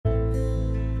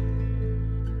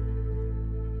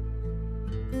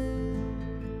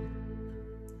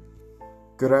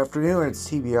Good afternoon, it's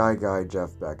TBI guy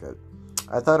Jeff Beckett.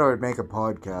 I thought I would make a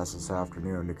podcast this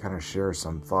afternoon to kind of share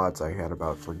some thoughts I had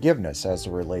about forgiveness as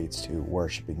it relates to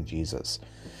worshiping Jesus.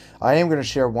 I am going to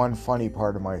share one funny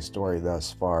part of my story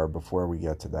thus far before we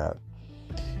get to that.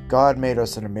 God made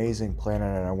us an amazing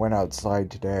planet, and I went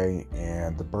outside today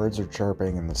and the birds are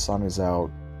chirping and the sun is out.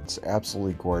 It's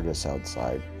absolutely gorgeous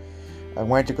outside. I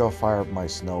went to go fire up my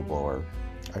snowblower.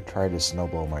 I tried to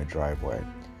snowblow my driveway.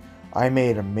 I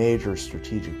made a major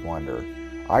strategic blunder.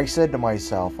 I said to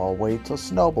myself, I'll wait till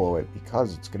snowblow it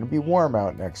because it's going to be warm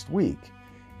out next week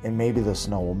and maybe the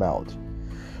snow will melt.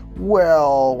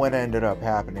 Well, what ended up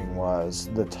happening was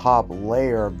the top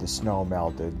layer of the snow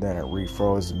melted, then it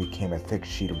refroze and became a thick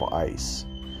sheet of ice.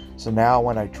 So now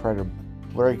when I try to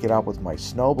break it up with my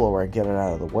snowblower and get it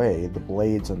out of the way, the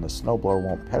blades on the snowblower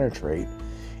won't penetrate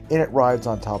and it rides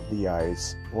on top of the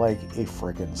ice like a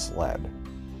frickin' sled.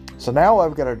 So now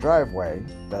I've got a driveway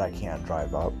that I can't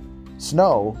drive up,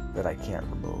 snow that I can't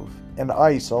remove, and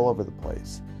ice all over the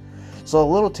place. So a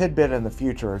little tidbit in the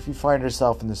future, if you find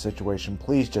yourself in this situation,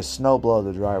 please just snowblow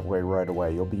the driveway right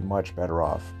away. You'll be much better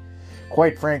off.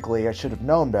 Quite frankly, I should have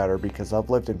known better because I've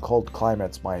lived in cold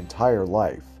climates my entire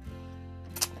life.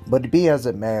 But be as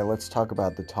it may, let's talk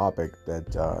about the topic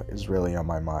that is really on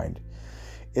my mind.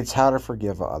 It's how to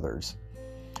forgive others.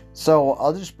 So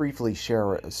I'll just briefly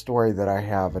share a story that I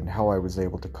have and how I was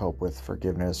able to cope with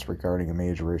forgiveness regarding a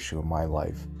major issue in my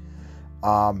life.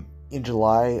 In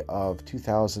July of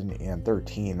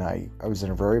 2013, I was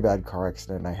in a very bad car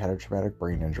accident and I had a traumatic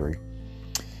brain injury.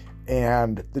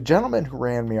 And the gentleman who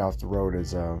ran me off the road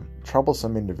is a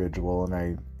troublesome individual,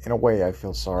 and in a way, I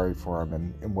feel sorry for him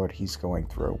and what he's going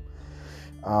through.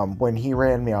 When he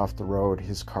ran me off the road,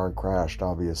 his car crashed,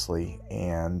 obviously,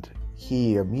 and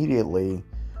he immediately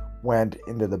went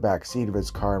into the back seat of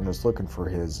his car and was looking for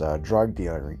his drug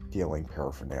dealing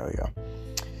paraphernalia.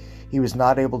 He was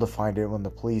not able to find it. When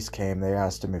the police came, they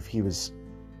asked him if he was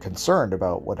concerned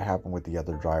about what happened with the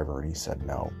other driver, and he said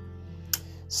no.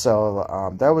 So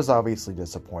that was obviously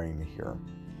disappointing to hear.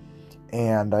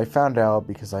 And I found out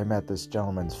because I met this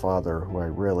gentleman's father, who I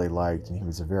really liked, and he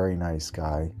was a very nice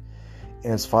guy.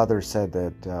 And his father said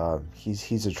that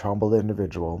he's a troubled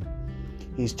individual.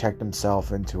 He's checked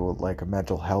himself into like a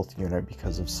mental health unit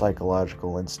because of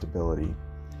psychological instability.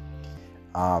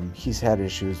 He's had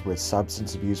issues with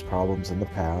substance abuse problems in the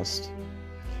past.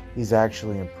 He's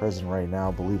actually in prison right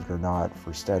now, believe it or not,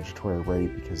 for statutory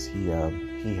rape because he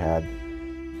had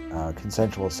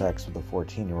consensual sex with a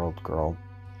 14-year-old girl,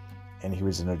 and he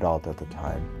was an adult at the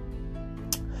time.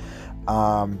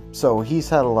 So he's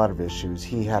had a lot of issues.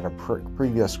 He had a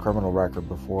previous criminal record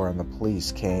before, and the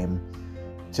police came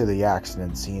to the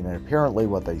accident scene, and apparently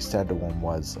what they said to him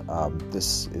was,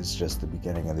 this is just the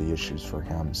beginning of the issues for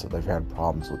him, so they've had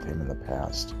problems with him in the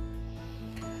past.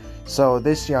 So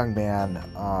this young man,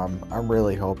 I'm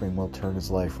really hoping will turn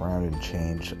his life around and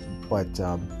change, but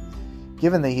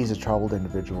given that he's a troubled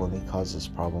individual and he caused this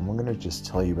problem, I'm going to just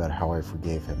tell you about how I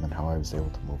forgave him and how I was able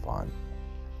to move on.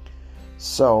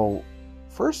 So,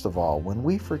 first of all, when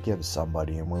we forgive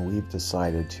somebody and when we've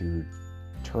decided to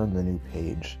turn the new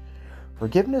page,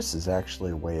 forgiveness is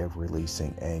actually a way of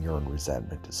releasing anger and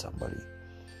resentment to somebody.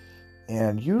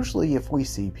 And usually if we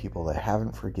see people that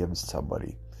haven't forgiven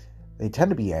somebody, they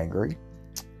tend to be angry,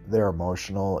 they're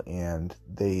emotional, and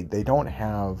they don't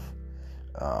have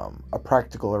a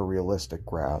practical or realistic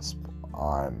grasp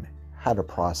on how to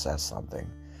process something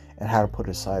and how to put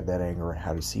aside that anger and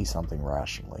how to see something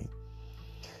rationally.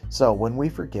 So when we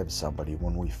forgive somebody,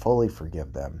 when we fully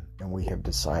forgive them, and we have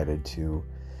decided to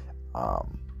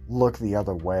look the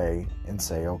other way and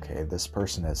say, okay, this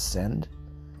person has sinned,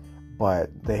 but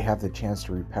they have the chance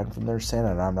to repent from their sin,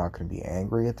 and I'm not going to be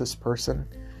angry at this person,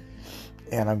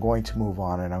 and I'm going to move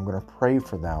on, and I'm going to pray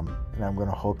for them, and I'm going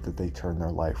to hope that they turn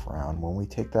their life around. When we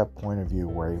take that point of view,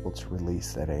 we're able to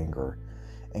release that anger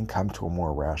and come to a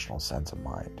more rational sense of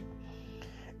mind.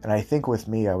 And I think with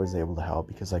me, I was able to help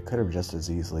because I could have just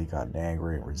as easily gotten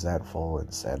angry and resentful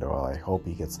and said, oh, I hope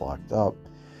he gets locked up.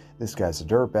 This guy's a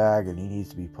dirtbag and he needs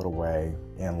to be put away,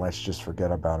 and let's just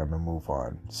forget about him and move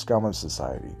on. Scum of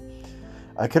society.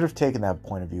 I could have taken that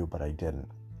point of view, but I didn't.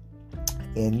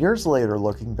 And years later,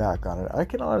 looking back on it, I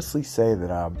can honestly say that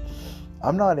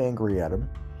I'm not angry at him,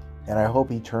 and I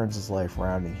hope he turns his life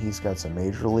around. And he's got some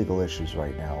major legal issues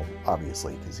right now,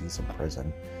 obviously, because he's in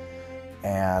prison.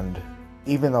 And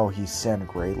even though he's sinned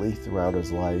greatly throughout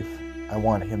his life, I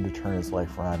want him to turn his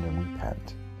life around and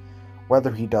repent.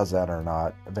 Whether he does that or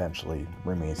not eventually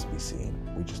remains to be seen.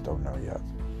 We just don't know yet.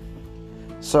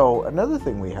 So another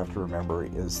thing we have to remember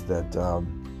is that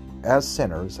as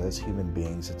sinners, as human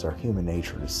beings, it's our human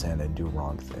nature to sin and do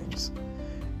wrong things.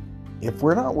 If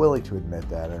we're not willing to admit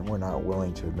that, and we're not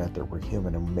willing to admit that we're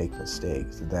human and make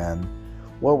mistakes, then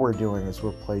what we're doing is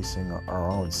we're placing our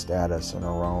own status and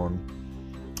our own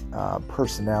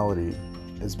personality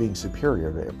as being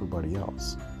superior to everybody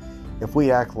else. If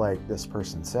we act like this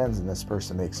person sins and this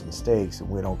person makes mistakes and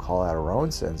we don't call out our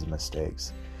own sins and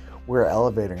mistakes, we're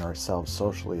elevating ourselves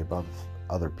socially above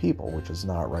other people, which is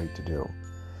not right to do.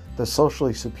 The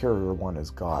socially superior one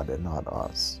is God and not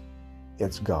us.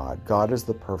 It's God. God is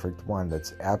the perfect one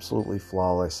that's absolutely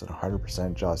flawless and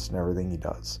 100% just in everything he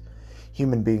does.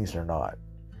 Human beings are not.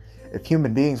 If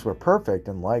human beings were perfect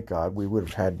and like God, we would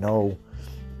have had no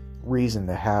reason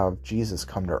to have Jesus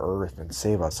come to earth and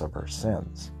save us of our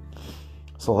sins.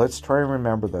 So let's try and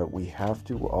remember that we have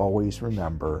to always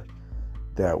remember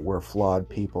that we're flawed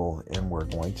people and we're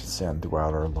going to sin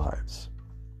throughout our lives.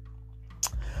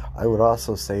 I would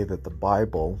also say that the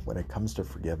Bible, when it comes to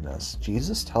forgiveness,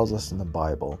 Jesus tells us in the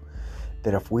Bible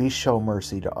that if we show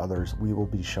mercy to others, we will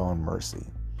be shown mercy.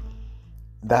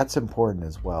 That's important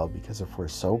as well, because if we're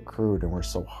so crude and we're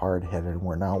so hard-headed and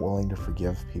we're not willing to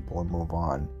forgive people and move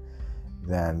on,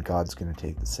 then God's going to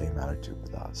take the same attitude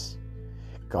with us.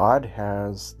 God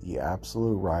has the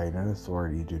absolute right and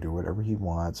authority to do whatever he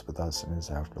wants with us in his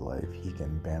afterlife. He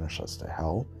can banish us to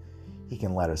hell. He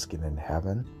can let us get into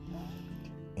heaven.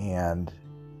 And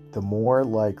the more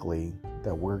likely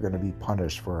that we're going to be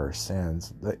punished for our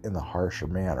sins in the harsher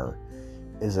manner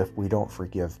is if we don't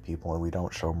forgive people and we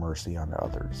don't show mercy on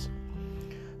others.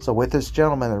 So with this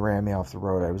gentleman that ran me off the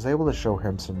road, I was able to show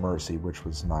him some mercy, which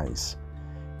was nice.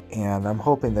 And I'm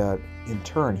hoping that in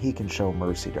turn he can show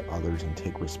mercy to others and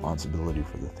take responsibility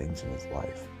for the things in his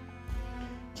life.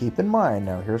 Keep in mind,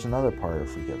 now here's another part of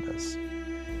forgiveness.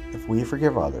 If we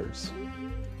forgive others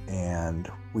and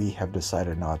we have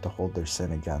decided not to hold their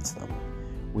sin against them,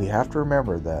 we have to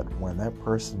remember that when that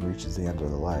person reaches the end of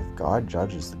their life, God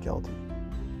judges the guilty.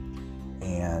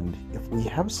 And if we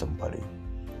have somebody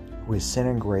who is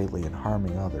sinning greatly and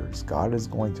harming others, God is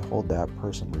going to hold that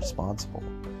person responsible.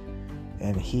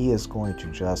 And he is going to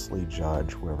justly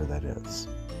judge whoever that is.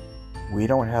 We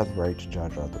don't have the right to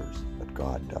judge others, but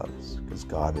God does, because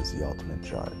God is the ultimate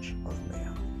judge of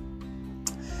man.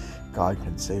 God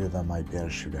can say to them, I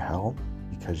banish you to hell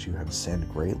because you have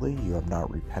sinned greatly. You have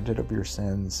not repented of your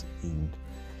sins. And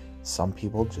some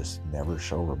people just never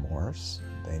show remorse.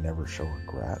 They never show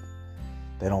regret.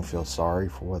 They don't feel sorry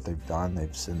for what they've done.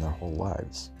 They've sinned their whole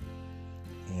lives.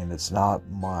 And it's not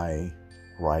my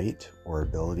right or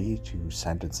ability to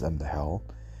sentence them to hell.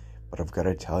 But I've got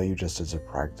to tell you, just as a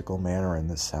practical matter, and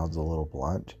this sounds a little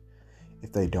blunt,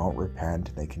 if they don't repent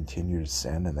and they continue to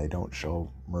sin and they don't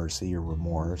show mercy or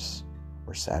remorse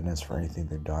or sadness for anything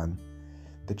they've done,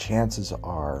 the chances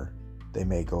are they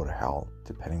may go to hell,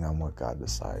 depending on what God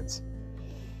decides.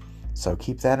 So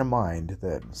keep that in mind,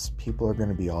 that people are going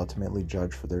to be ultimately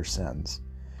judged for their sins.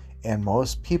 And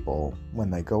most people,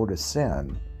 when they go to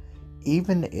sin,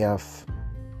 even if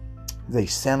they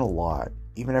sin a lot,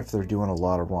 even if they're doing a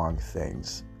lot of wrong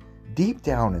things, deep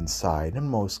down inside, in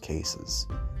most cases,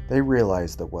 they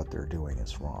realize that what they're doing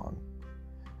is wrong.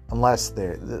 Unless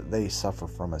they suffer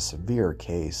from a severe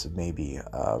case of maybe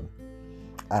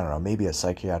a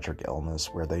psychiatric illness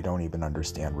where they don't even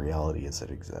understand reality as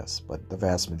it exists. But the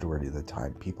vast majority of the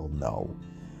time, people know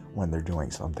when they're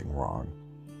doing something wrong.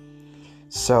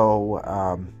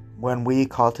 So when we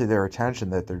call to their attention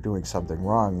that they're doing something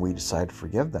wrong, we decide to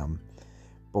forgive them.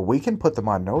 But we can put them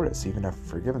on notice. Even after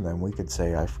forgiving them, we could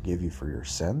say, I forgive you for your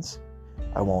sins.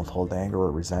 I won't hold anger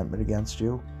or resentment against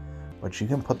you. But you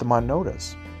can put them on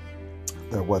notice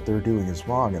that what they're doing is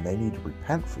wrong and they need to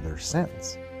repent for their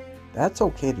sins. That's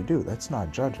okay to do. That's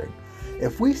not judging.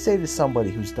 If we say to somebody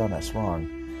who's done us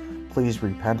wrong, please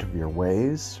repent of your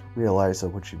ways, realize that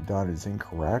what you've done is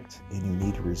incorrect, and you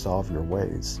need to resolve your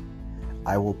ways,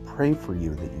 I will pray for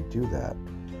you that you do that.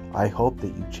 I hope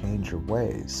that you change your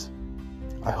ways.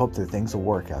 I hope that things will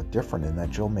work out different and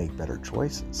that you'll make better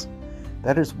choices.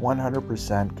 That is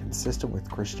 100% consistent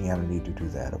with Christianity to do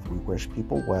that. If we wish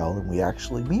people well and we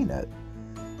actually mean it,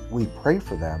 we pray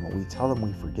for them and we tell them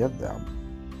we forgive them.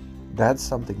 That's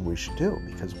something we should do,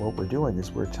 because what we're doing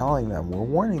is we're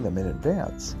warning them in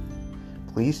advance.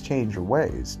 Please change your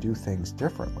ways, do things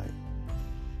differently.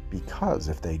 Because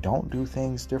if they don't do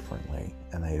things differently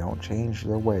and they don't change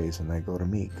their ways and they go to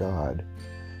meet God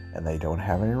and they don't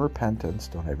have any repentance,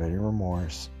 don't have any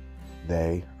remorse,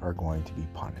 they are going to be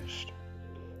punished.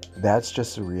 That's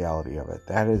just the reality of it.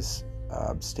 That is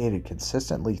stated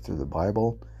consistently through the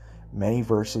Bible. Many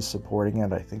verses supporting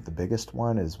it. I think the biggest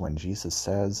one is when Jesus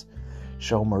says,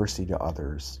 show mercy to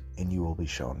others and you will be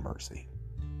shown mercy.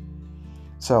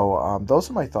 So those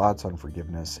are my thoughts on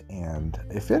forgiveness. And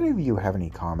if any of you have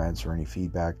any comments or any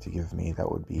feedback to give me, that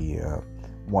would be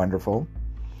wonderful.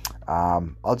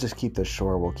 I'll just keep this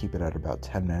short. We'll keep it at about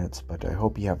 10 minutes, but I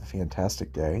hope you have a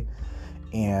fantastic day.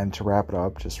 And to wrap it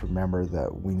up, just remember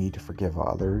that we need to forgive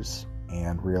others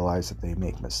and realize that they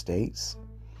make mistakes.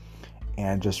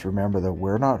 And just remember that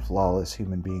we're not flawless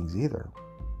human beings either.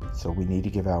 So we need to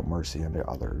give out mercy unto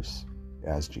others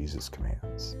as Jesus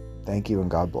commands. Thank you and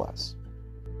God bless.